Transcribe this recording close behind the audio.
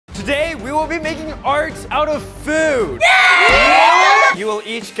Today, we will be making art out of food. Yeah! You will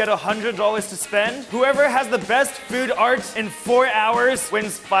each get $100 to spend. Whoever has the best food art in 4 hours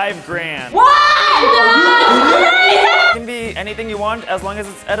wins $5 grand. What? It can be anything you want as long as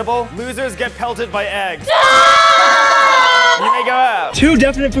it's edible. Losers get pelted by eggs. You may go out. Two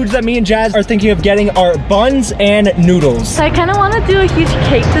definite foods that me and Jazz are thinking of getting are buns and noodles. So I kind of want to do a huge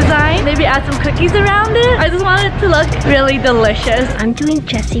cake design, maybe add some cookies around it. I just want it to look really delicious. I'm doing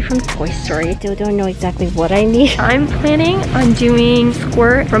Jessie from Toy Story. Still don't know exactly what I need. I'm planning on doing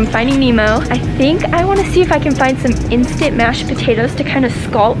Squirt from Finding Nemo. I think I want to see if I can find some instant mashed potatoes to kind of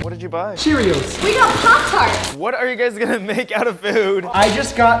sculpt. What did you buy? Cheerios. We got Pop-Tarts. What are you guys gonna make out of food? I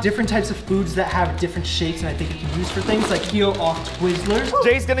just got different types of foods that have different shapes and I think you can use for things like Peel Off Twizzlers.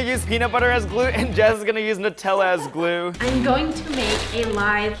 Jake's gonna use peanut butter as glue and Jazz is gonna use Nutella as glue. I'm going to make a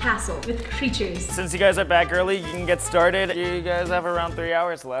live castle with creatures. Since you guys are back early, you can get started. You guys have around 3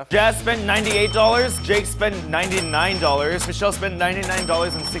 hours left. Jazz spent $98, Jake spent $99, Michelle spent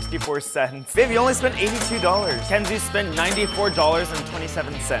 $99.64. Viv, you only spent $82. Kenzie spent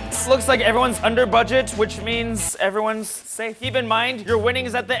 $94.27. Looks like everyone's under budget, which means everyone's safe. Keep in mind, your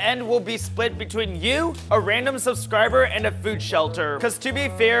winnings at the end will be split between you, a random subscriber, and a food shelter. Because to be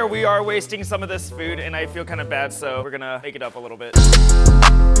fair, we are wasting some of this food and I feel kind of bad, so we're gonna make it up a little bit.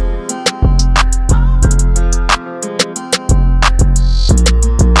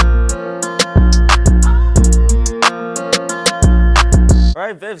 All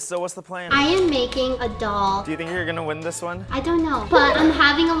right, Viv, so what's the plan? I am making a doll. Do you think you're gonna win this one? I don't know, but I'm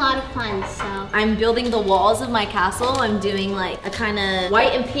having a lot of fun, so. I'm building the walls of my castle. I'm doing like a kind of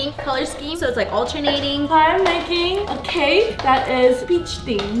white and pink color scheme, so it's like alternating. I'm making a cake that is beach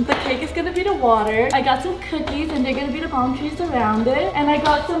themed. The cake is gonna be the water. I got some cookies and they're gonna be the palm trees around it. And I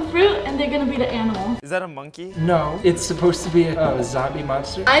got some fruit and they're gonna be the animals. Is that a monkey? No, it's supposed to be a zombie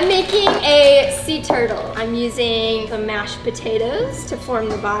monster. I'm making a sea turtle. I'm using some mashed potatoes to form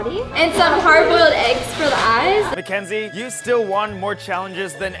the body and some hard-boiled eggs for the eyes. Mackenzie, you still won more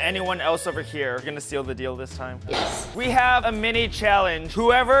challenges than anyone else over here. You're gonna seal the deal this time? Yes. We have a mini challenge.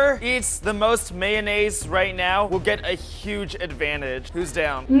 Whoever eats the most mayonnaise right now will get a huge advantage. Who's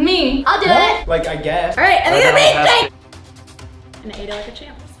down? Me. I'll do it. Like, I guess. All right, I think it's me. And I ate it like a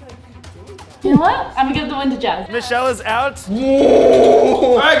champ. You know what? I'm gonna give the win to Jazz. Michelle is out.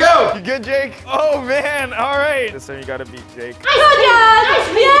 All right, go. You good, Jake? Oh, man. All right. This time you gotta beat Jake.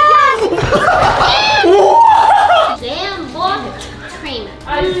 Damn, boy. Cream.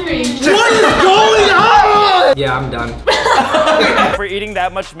 Ice cream. What is going on? Yeah, I'm done. For eating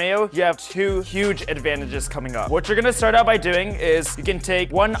that much mayo, you have 2 huge advantages coming up. What you're gonna start out by doing is you can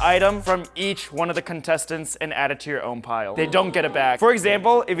take one item from each one of the contestants and add it to your own pile. They don't get it back. For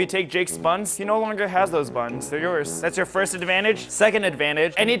example, if you take Jake's buns, he no longer has those buns. They're yours. That's your first advantage. Second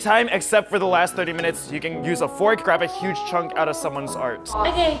advantage, anytime except for the last 30 minutes, you can use a fork, grab a huge chunk out of someone's art.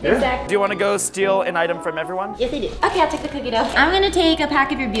 Okay, exactly. Do you wanna go steal an item from everyone? Yes, I do. Okay, I'll take the cookie dough. I'm gonna take a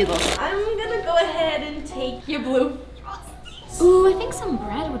pack of your bugles. I'm gonna go ahead and take your blue. Ooh, I think some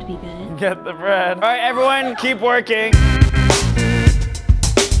bread would be good. Get the bread. All right, everyone, keep working.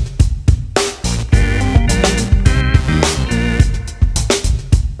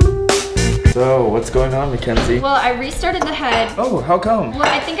 So, what's going on, Mackenzie? Well, I restarted the head. Oh, how come? Well,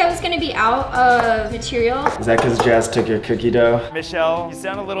 I think I was gonna be out of material. Is that because Jazz took your cookie dough? Michelle, you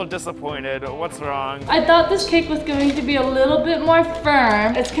sound a little disappointed. What's wrong? I thought this cake was going to be a little bit more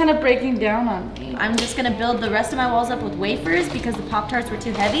firm. It's kind of breaking down on me. I'm just gonna build the rest of my walls up with wafers because the Pop-Tarts were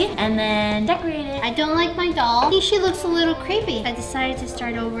too heavy, and then decorate it. I don't like my doll. I think she looks a little creepy. I decided to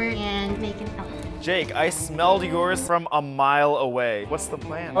start over and make an outfit. Jake, I smelled yours from a mile away. What's the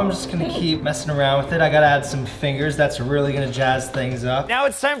plan? I'm just gonna keep messing around with it. I gotta add some fingers. That's really gonna jazz things up. Now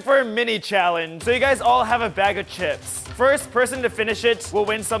it's time for a mini challenge. So you guys all have a bag of chips. First person to finish it will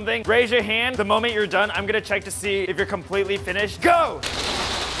win something. Raise your hand. The moment you're done, I'm gonna check to see if you're completely finished. Go!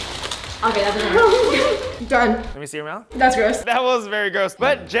 Okay, that doesn't work. Done. Let me see your mouth. That's gross. That was very gross.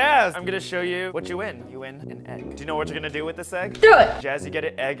 But Jazz, I'm gonna show you what you win. You win an egg. Do you know what you're gonna do with this egg? Do it. Jazz, you get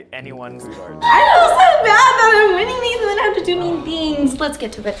an egg anyone's art. I feel so bad that I'm winning these and then I have to do mean things. Let's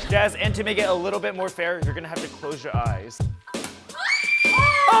get to it. Jazz, and to make it a little bit more fair, you're gonna have to close your eyes.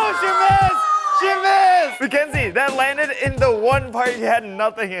 Oh, she missed! She missed! Mackenzie, that landed in the one part you had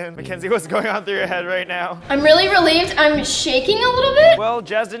nothing in. Mackenzie, what's going on through your head right now? I'm really relieved. I'm shaking a little bit. Well,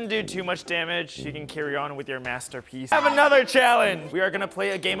 Jazz didn't do too much damage. You can carry on with your masterpiece. I have another challenge. We are gonna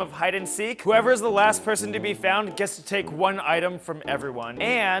play a game of hide and seek. Whoever is the last person to be found gets to take one item from everyone.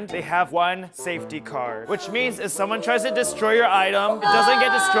 And they have one safety card, which means if someone tries to destroy your item, it doesn't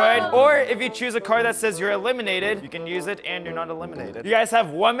get destroyed. Or if you choose a card that says you're eliminated, you can use it and you're not eliminated. You guys have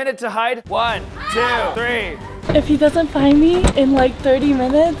 1 minute to hide. 1, 2, 3. If he doesn't find me in like 30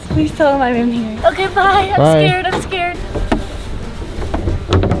 minutes, please tell him I'm in here. Okay, bye. I'm scared.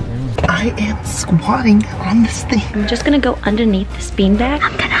 I am squatting on this thing. I'm just gonna go underneath this beanbag.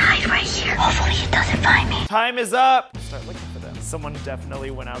 I'm gonna hide right here. Hopefully he doesn't find me. Time is up. Start looking for them. Someone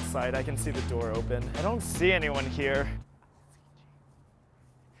definitely went outside. I can see the door open. I don't see anyone here.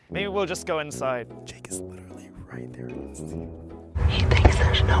 Maybe we'll just go inside. Jake is literally right there. He thinks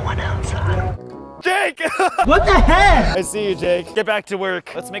there's no one outside. Jake! What the heck? I see you, Jake. Get back to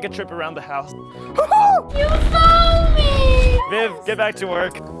work. Let's make a trip around the house. You found me. Viv, get back to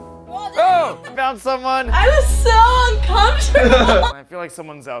work. Oh, found someone. I was so uncomfortable. I feel like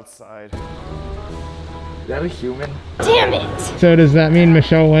someone's outside. Is that a human? Damn it. So does that mean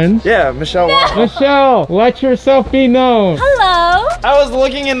Michelle wins? Yeah, Michelle won. Michelle, let yourself be known. Hello. I was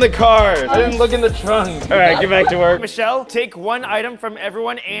looking in the car. I didn't look in the trunk. All right, get back to work. Michelle, take one item from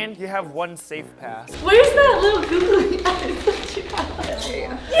everyone and you have one safe pass. Where's that little googly eyes that you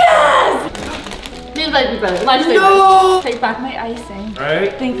have? Yes! These might be better. No! Take back my icing. All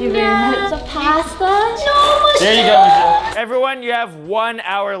right. Thank you very much. The pasta? No, Michelle. There you go, Michelle. Everyone, you have 1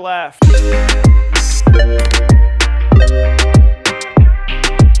 hour left.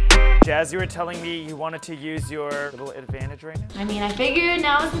 Jazz, you were telling me you wanted to use your little advantage right now? I mean, I figured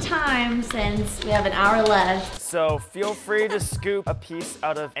now is the time since we have an hour left. So feel free to scoop a piece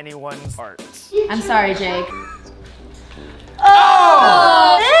out of anyone's art. I'm sorry, Jake.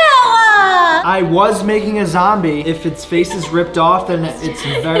 I was making a zombie. If its face is ripped off, then it's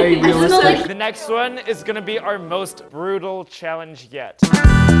very realistic. The next one is gonna be our most brutal challenge yet.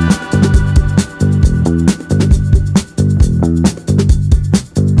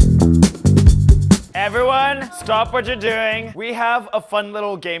 Everyone, stop what you're doing. We have a fun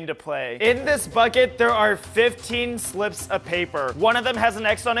little game to play. In this bucket, there are 15 slips of paper. One of them has an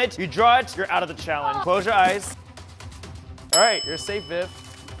X on it. You draw it, you're out of the challenge. Close your eyes. All right, you're safe, Viv.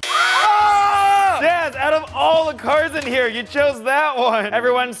 Oh! Jazz, out of all the cards in here, you chose that one.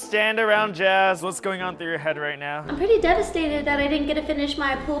 Everyone stand around Jazz. What's going on through your head right now? I'm pretty devastated that I didn't get to finish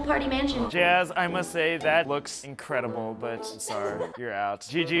my pool party mansion. Jazz, I must say that looks incredible, but I'm sorry, you're out.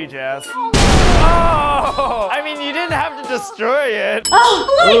 GG, Jazz. Oh! I mean, you didn't have to destroy it.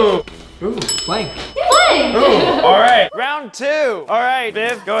 Oh, Ooh, blank. blank! Ooh, all right, round 2. All right,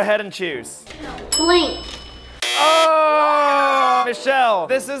 Viv, go ahead and choose. Blank. Oh! Michelle,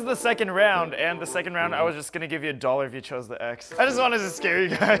 this is the second round, and the second round, I was just gonna give you $1 if you chose the X. I just wanted to scare you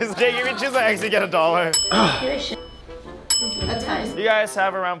guys. Jake, if you choose the X, you get $1. That's fine. You guys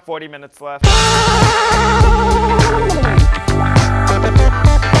have around 40 minutes left.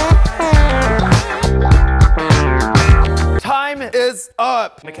 Time is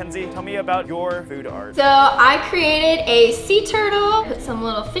up. Mackenzie, tell me about your food art. So I created a sea turtle, put some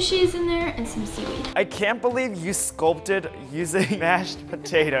little fishies in there, and some seaweed. I can't believe you sculpted using mashed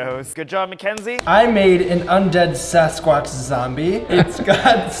potatoes. Good job, Mackenzie. I made an undead Sasquatch zombie. It's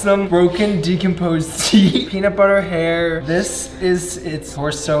got some broken, decomposed teeth, peanut butter hair. This is its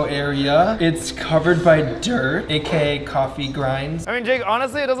torso area. It's covered by dirt, aka coffee grinds. I mean, Jake,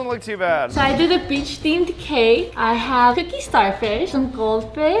 honestly, it doesn't look too bad. So I did a beach-themed cake. I have cookie starfish, some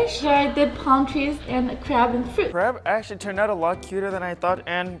goldfish. Here I did palm trees and a crab and fruit. Crab actually turned out a lot cuter than I thought,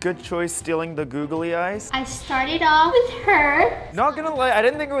 and good choice stealing the googly eyes. I started off with her, Not gonna lie, I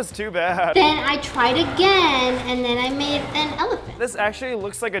didn't think it was too bad. then I tried again, and then I made an elephant. This actually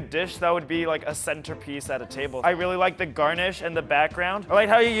looks like a dish that would be like a centerpiece at a table. I really like the garnish and the background. I like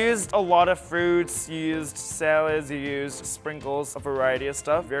how you used a lot of fruits, you used salads, you used sprinkles, a variety of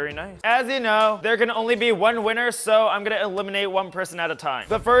stuff. Very nice. As you know, there can only be one winner, so I'm gonna eliminate one person at a time.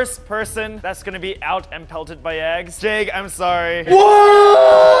 The first person that's gonna be out and pelted by eggs. Jake, I'm sorry.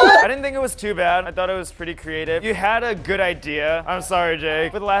 What? I didn't think it was too bad. I thought it was pretty creative. You had a good idea. I'm sorry,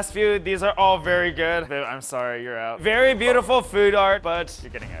 Jake. For the last few, these are all very good. But I'm sorry, you're out. Very beautiful food art, but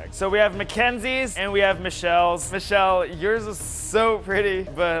you're getting eggs. So we have Mackenzie's and we have Michelle's. Michelle, yours is so pretty,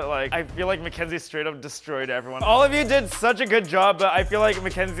 but like, I feel like Mackenzie straight up destroyed everyone. All of you did such a good job, but I feel like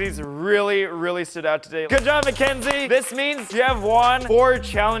Mackenzie's really stood out today. Good job, Mackenzie. This means you have won 4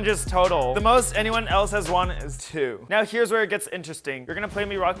 challenges total. The most anyone else has won is 2. Now here's where it gets interesting. You're gonna play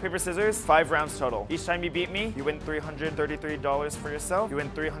me rock, paper, scissors. $5, 5 rounds total. Each time you beat me, you win $333 for yourself. You win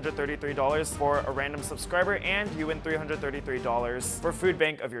 $333 for a random subscriber, and you win $333 for food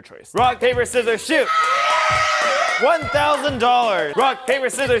bank of your choice. Rock, paper, scissors, shoot! $1,000. Rock, paper,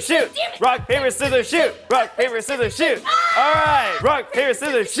 scissors, shoot! Rock, paper, scissors, shoot! Rock, paper, scissors, shoot! All right, rock, paper,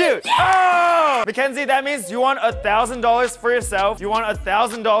 scissors, shoot! Oh! Mackenzie, that means you won $1,000 for yourself, you won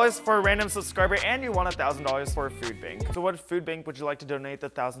 $1,000 for a random subscriber, and you won $1,000 for a food bank. So what food bank would you like to donate the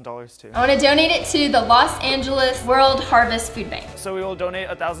 $1,000 to? I want to donate it to the Los Angeles World Harvest Food Bank. So we will donate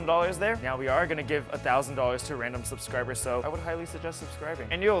 $1,000 there. Now we are gonna give $1,000 to a random subscriber, so I would highly suggest subscribing.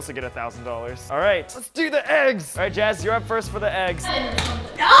 And you also get $1,000. All right, let's do the eggs. All right, Jazz, you're up first for the eggs. Oh my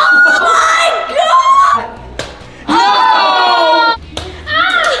god!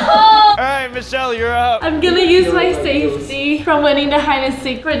 All right, Michelle, you're up. I'm gonna use my safety from winning the hide and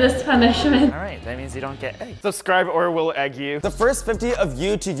seek for this punishment. All right, that means you don't get eggs. Subscribe or we'll egg you. The first 50 of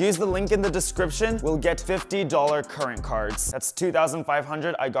you to use the link in the description will get $50 current cards. That's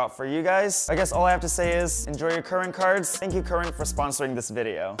 2,500 I got for you guys. I guess all I have to say is enjoy your current cards. Thank you, Current, for sponsoring this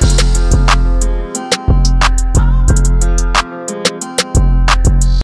video.